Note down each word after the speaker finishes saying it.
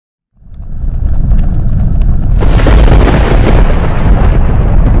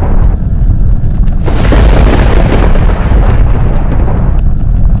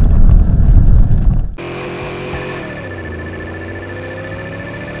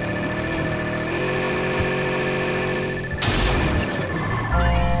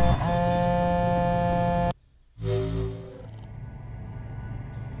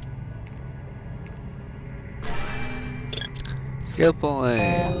Good boy.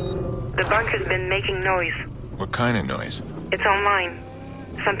 The bunk has been making noise. What kind of noise? It's online.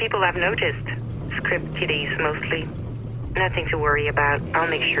 Some people have noticed. Script kiddies, mostly. Nothing to worry about. I'll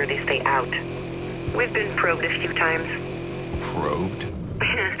make sure they stay out. We've been probed a few times. Probed?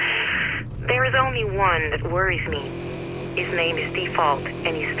 There is only one that worries me. His name is Default,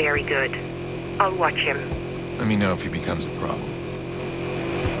 and he's very good. I'll watch him. Let me know if he becomes a problem.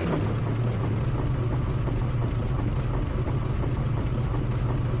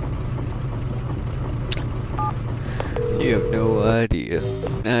 You have no idea.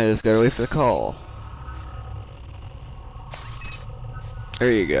 I just gotta wait for the call.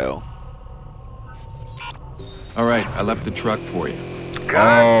 There you go. Alright, I left the truck for you. All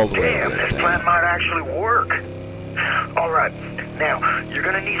God the way damn, back this down. plan might actually work. Alright, now, you're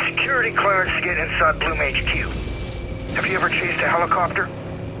gonna need security clearance to get inside Blume HQ. Have you ever chased a helicopter?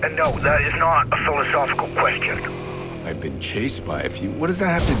 And no, that is not a philosophical question. I've been chased by a few. What does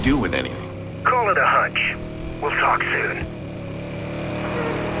that have to do with anything? Call it a hunch. We'll talk soon.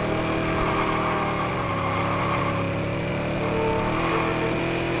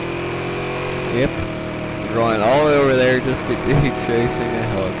 Yep. You're going all the way over there just to be chasing a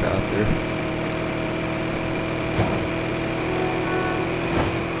helicopter.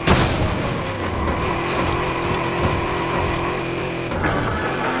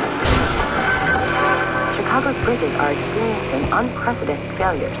 Chicago's bridges are experiencing unprecedented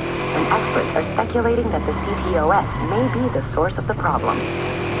failures, and experts are speculating that the CTOS may be the source of the problem.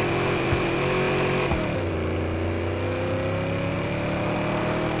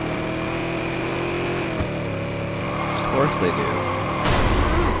 Of course they do.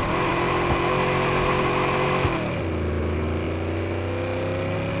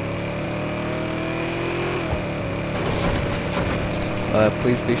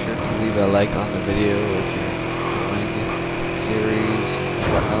 Please be sure to leave a like on the video if you're enjoying the series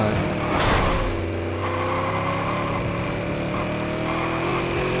and whatnot.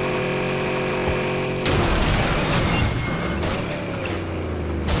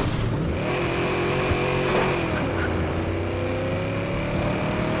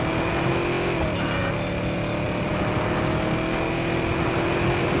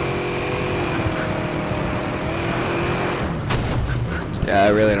 Yeah, I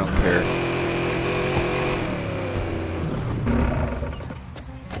really don't care.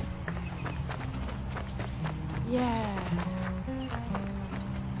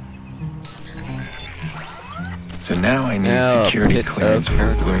 So now I need Now, security pit clearance of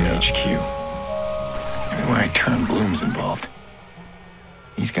for Blume Paranoia. HQ. Everywhere I turn, Blume's involved.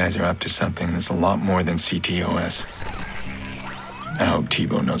 These guys are up to something that's a lot more than CTOS. I hope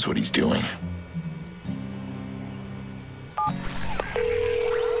Tebow knows what he's doing.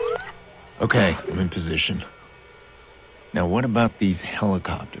 Okay, I'm in position. Now what about these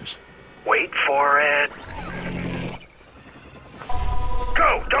helicopters? Wait for it.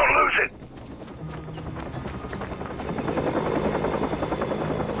 Go! Don't lose it!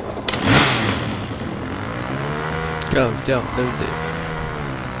 Go, don't lose it.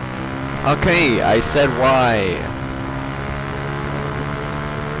 Okay, I said why.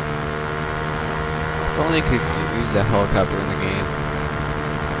 If only I could use a helicopter in the game.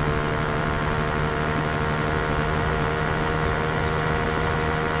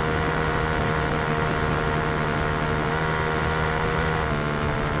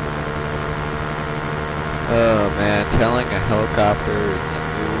 Oh man, telling a helicopter is the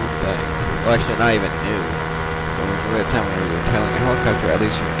new thing. Well, actually, not even new. The majority of the time when you're telling a helicopter, at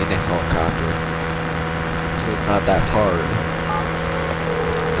least you're in a helicopter. So it's not that hard.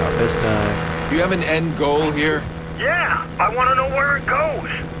 Not this time. Do you have an end goal here? Yeah, I want to know where it goes.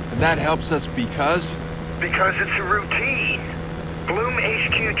 And that helps us because? Because it's a routine. Blume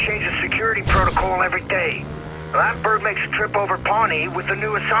HQ changes security protocol every day. That bird makes a trip over Pawnee with the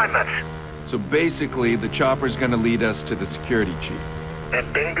new assignments. So basically, the chopper's gonna lead us to the security chief.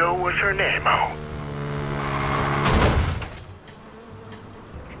 And bingo was her name-o.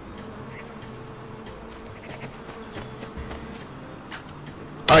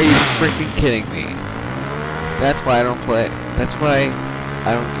 Are you freaking kidding me? That's why I don't play. That's why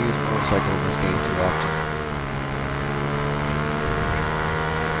I don't use motorcycle in this game too often.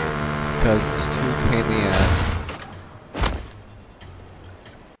 Because it's too pain in the ass.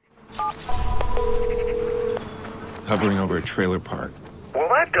 Hovering over a trailer park. Well,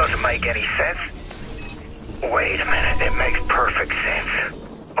 that doesn't make any sense. Wait a minute, it makes perfect sense.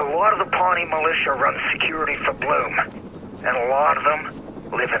 A lot of the Pawnee militia run security for Blume. And a lot of them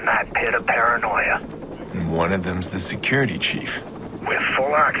live in that pit of paranoia. And one of them's the security chief. with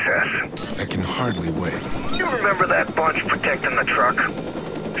full access. I can hardly wait. You remember that bunch protecting the truck?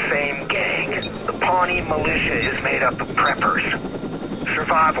 Same gang. The Pawnee militia is made up of preppers.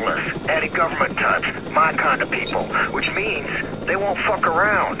 Survivalists, anti-government types, my kind of people, which means they won't fuck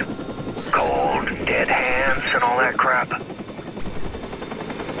around. Cold, dead hands, and all that crap.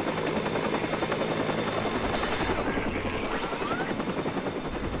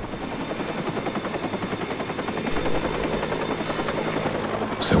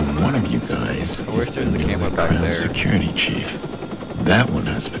 So one of you guys wish is there the was a camera newly back crowned there. security chief. That one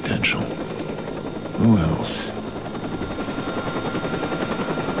has potential. Who else?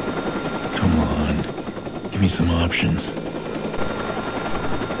 Come on. Give me some options.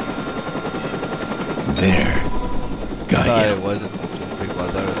 There. Got thought ya. it wasn't people. I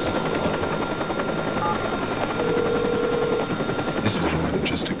thought it was This is more than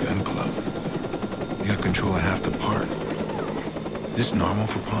just a gun club. You got control of half the park. Is this normal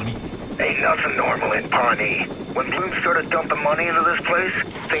for Pawnee? Ain't nothing normal in Pawnee. When Blume started dumping money into this place,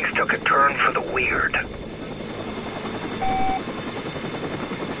 things took a turn for the weird.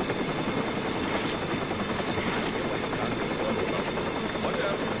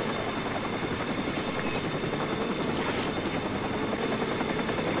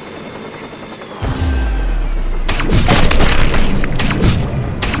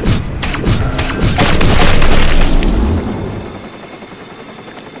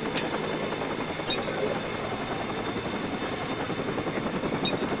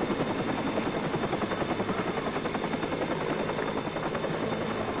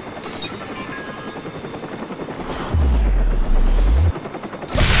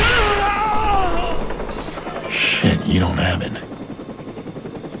 Shit, you don't have it.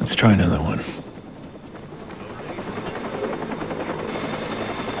 Let's try another one.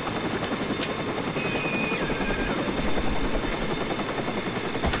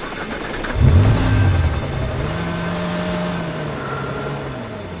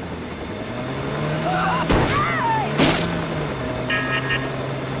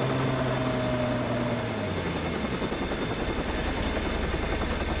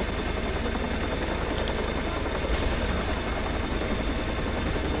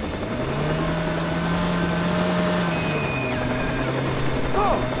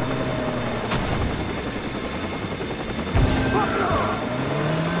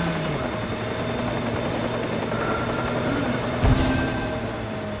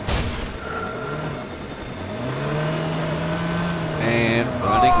 and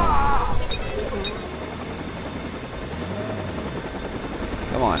running.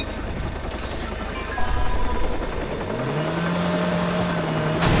 Come on.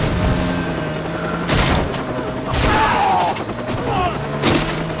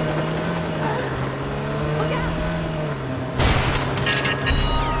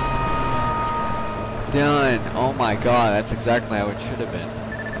 Done. Oh my god, that's exactly how it should have been.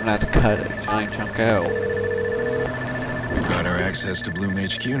 I'm gonna have to cut a giant chunk out. We've got our access to Blume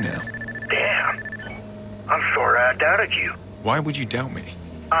HQ now. Damn. I'm sorry I doubted you. Why would you doubt me?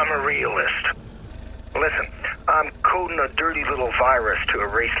 I'm a realist. Listen, I'm coding a dirty little virus to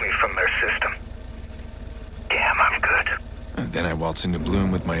erase me from their system. Damn, I'm good. And then I waltz into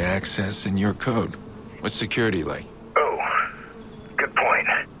Blume with my access and your code. What's security like? Oh, good point.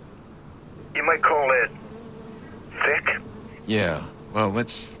 You might call it thick? Yeah, well,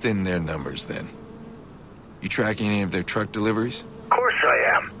 let's thin their numbers then. You tracking any of their truck deliveries? Of course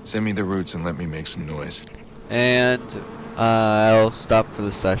I am. Send me the routes and let me make some noise. And I'll stop for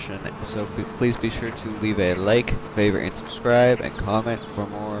the session. So please be sure to leave a like, favorite, and subscribe, and comment for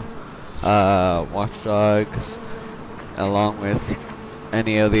more Watch Dogs, along with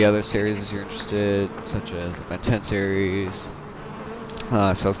any of the other series you're interested, such as the Ben 10 series,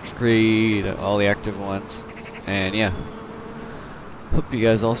 Assassin's Creed, all the active ones, and yeah. Hope you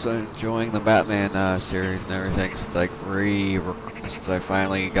guys also enjoying the Batman series and everything, since I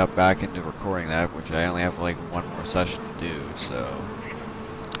finally got back into recording that, which I only have like one more session to do, so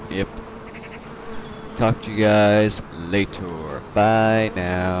yep. Talk to you guys later. Bye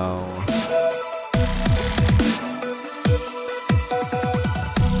now.